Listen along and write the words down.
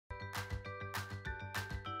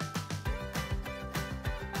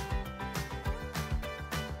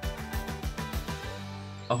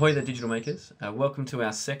Ahoy there, digital makers. Welcome to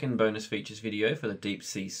our second bonus features video for the Deep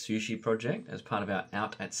Sea Sushi project as part of our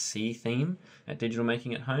Out at Sea theme at Digital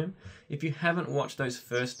Making at Home. If you haven't watched those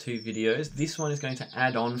first two videos, this one is going to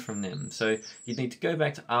add on from them. So you need to go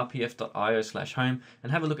back to rpf.io/home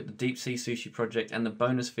and have a look at the Deep Sea Sushi project and the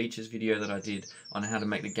bonus features video that I did on how to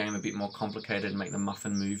make the game a bit more complicated and make the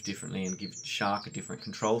muffin move differently and give Shark a different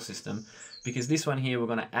control system. Because this one here, we're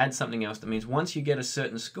going to add something else that means once you get a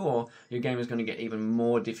certain score, your game is going to get even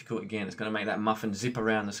more difficult again. It's going to make that muffin zip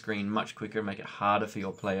around the screen much quicker and make it harder for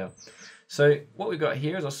your player. So what we've got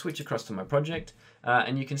here is I'll switch across to my project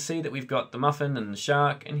and you can see that we've got the muffin and the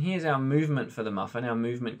shark, and here's our movement for the muffin. Our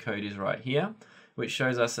movement code is right here, which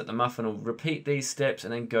shows us that the muffin will repeat these steps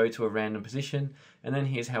and then go to a random position. And then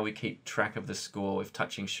here's how we keep track of the score. If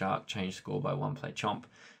touching shark, change score by one, play chomp.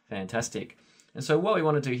 Fantastic. And so what we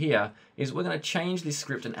want to do here is we're going to change this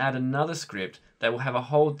script and add another script that will have a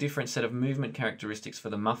whole different set of movement characteristics for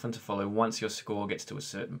the muffin to follow once your score gets to a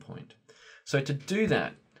certain point. So to do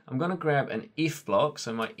that, I'm going to grab an if block,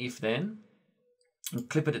 so my if then, and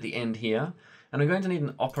clip it at the end here. And I'm going to need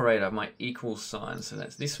an operator, my equals sign. So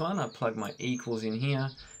that's this one. I plug my equals in here,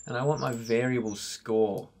 and I want my variable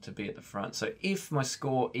score to be at the front. So if my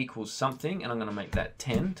score equals something, and I'm going to make that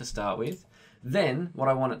 10 to start with, then what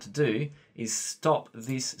I want it to do is stop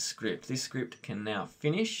this script. This script can now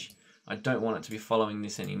finish. I don't want it to be following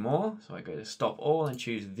this anymore. So I go to stop all and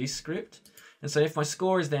choose this script. And so if my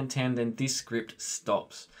score is then 10, then this script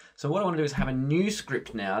stops. So what I want to do is have a new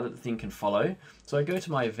script now that the thing can follow. So I go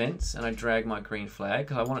to my events and I drag my green flag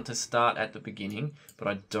because I want it to start at the beginning, but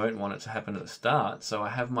I don't want it to happen at the start. So I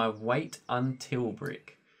have my wait until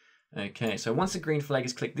brick. Okay, so once the green flag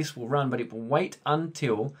is clicked, this will run, but it will wait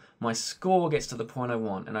until my score gets to the point I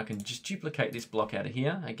want. And I can just duplicate this block out of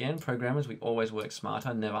here. Again, programmers, we always work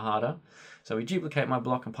smarter, never harder. So we duplicate my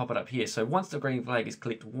block and pop it up here. So once the green flag is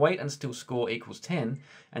clicked, wait until score equals 10,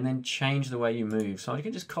 and then change the way you move. So I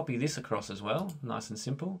can just copy this across as well, nice and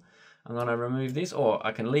simple. I'm gonna remove this, or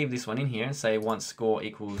I can leave this one in here and say once score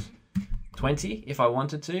equals 20 if I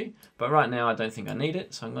wanted to, but right now I don't think I need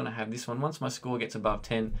it, so I'm going to have this one. Once my score gets above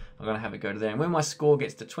 10, I'm going to have it go to there, and when my score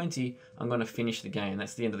gets to 20, I'm going to finish the game.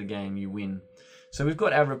 That's the end of the game, you win. So we've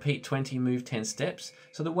got our repeat 20, move 10 steps.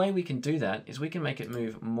 So the way we can do that is we can make it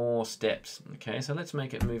move more steps. Okay, so let's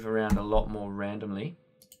make it move around a lot more randomly.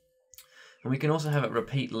 And we can also have it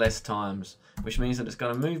repeat less times, which means that it's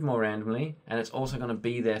going to move more randomly and it's also going to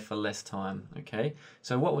be there for less time. Okay,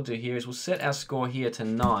 so what we'll do here is we'll set our score here to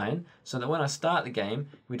 9 so that when I start the game,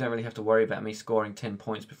 we don't really have to worry about me scoring 10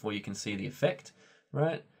 points before you can see the effect,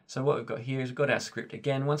 right? So what we've got here is we've got our script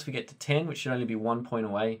again. Once we get to 10, which should only be 1 point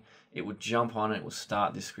away, it will jump on and it will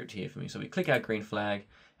start this script here for me. So we click our green flag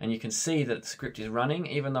and you can see that the script is running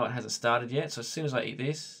even though it hasn't started yet. So as soon as I eat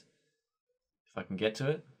this, if I can get to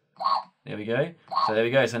it, there we go. So there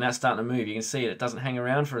we go. So now it's starting to move. You can see it doesn't hang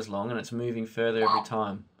around for as long and it's moving further every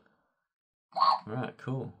time. All right,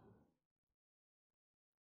 cool.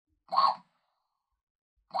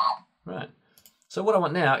 Right. So what I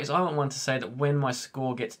want now is I want one to say that when my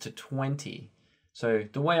score gets to 20. So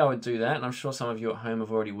the way I would do that, and I'm sure some of you at home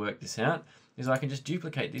have already worked this out, is I can just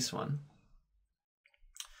duplicate this one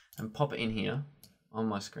and pop it in here on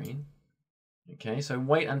my screen. Okay, so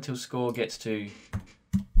wait until score gets to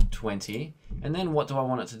 20, and then what do I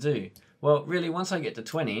want it to do? Well, really, once I get to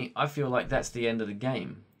 20, I feel like that's the end of the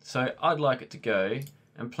game. So I'd like it to go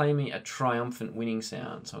and play me a triumphant winning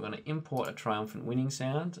sound. So I'm going to import a triumphant winning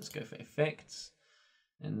sound. Let's go for effects.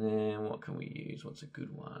 And then what can we use? What's a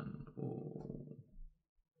good one? Ooh,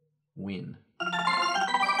 win.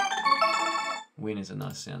 Win is a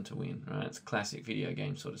nice sound to win, right? It's a classic video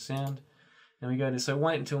game sort of sound. And we go to, so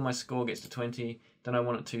wait until my score gets to 20. Then I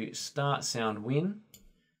want it to start sound win.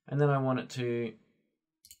 And then I want it to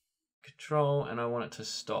control, and I want it to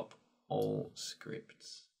stop all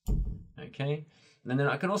scripts. Okay, and then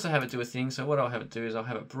I can also have it do a thing. So what I'll have it do is I'll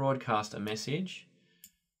have it broadcast a message,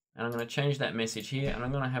 and I'm going to change that message here, and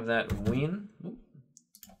I'm going to have that win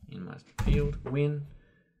in my field, win.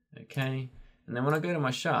 Okay, and then when I go to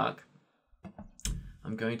my shark,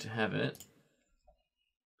 I'm going to have it,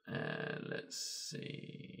 let's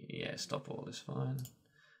see, yeah, stop all is fine.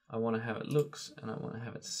 I want to have it looks, and I want to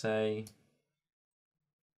have it say,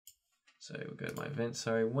 so we'll go to my event,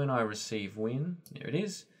 sorry, when I receive win, there it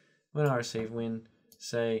is, when I receive win,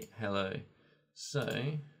 say hello. So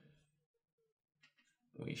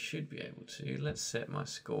we should be able to, let's set my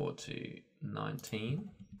score to 19.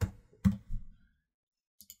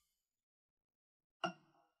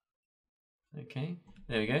 Okay,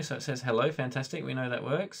 there we go, so it says hello, fantastic, we know that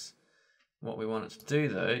works. What we want it to do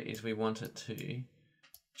though, is we want it to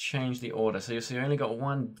change the order. So you'll see I only got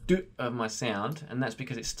one doot of my sound, and that's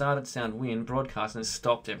because it started sound win, broadcast, and it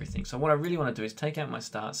stopped everything. So what I really want to do is take out my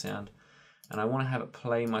start sound, and I want to have it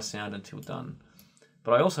play my sound until done.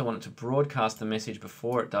 But I also want it to broadcast the message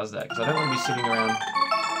before it does that, because I don't want to be sitting around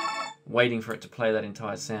waiting for it to play that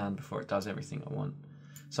entire sound before it does everything I want.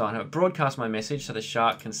 So I have it broadcast my message so the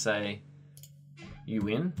shark can say, "You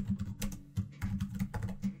win."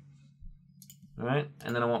 Alright,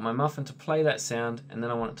 and then I want my muffin to play that sound, and then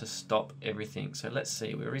I want it to stop everything. So let's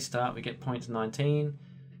see, we restart, we get points 19.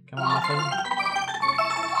 Come on, muffin.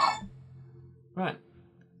 Right,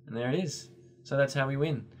 and there it is. So that's how we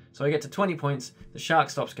win. So I get to 20 points, the shark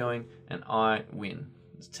stops going, and I win.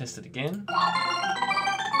 Let's test it again.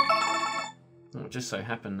 It just so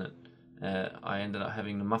happened that I ended up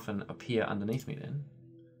having the muffin appear underneath me then.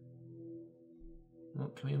 Oh,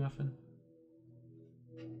 come here, muffin.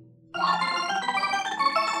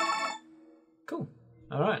 Cool.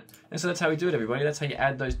 Alright, and so that's how we do it, everybody. That's how you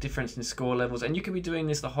add those difference in score levels, and you can be doing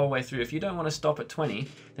this the whole way through. If you don't want to stop at 20,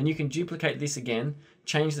 then you can duplicate this again,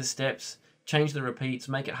 change the steps, change the repeats,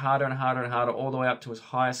 make it harder and harder and harder, all the way up to as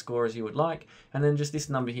high a score as you would like, and then just this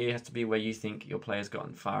number here has to be where you think your player's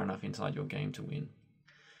gotten far enough inside your game to win.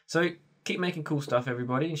 So keep making cool stuff,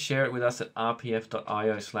 everybody, and share it with us at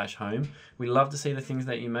rpf.io/home. We love to see the things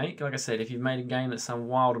that you make. Like I said, if you've made a game that's some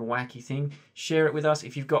wild and wacky thing, share it with us.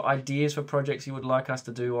 If you've got ideas for projects you would like us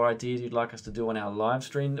to do, or ideas you'd like us to do on our live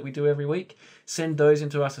stream that we do every week, send those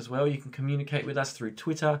into us as well. You can communicate with us through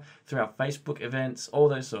Twitter, through our Facebook events, all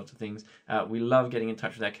those sorts of things. We love getting in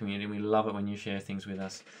touch with our community, and we love it when you share things with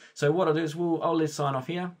us. So what I'll do is I'll sign off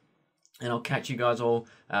here, and I'll catch you guys all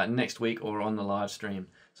next week or on the live stream.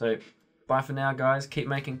 So bye for now, guys. Keep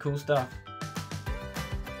making cool stuff.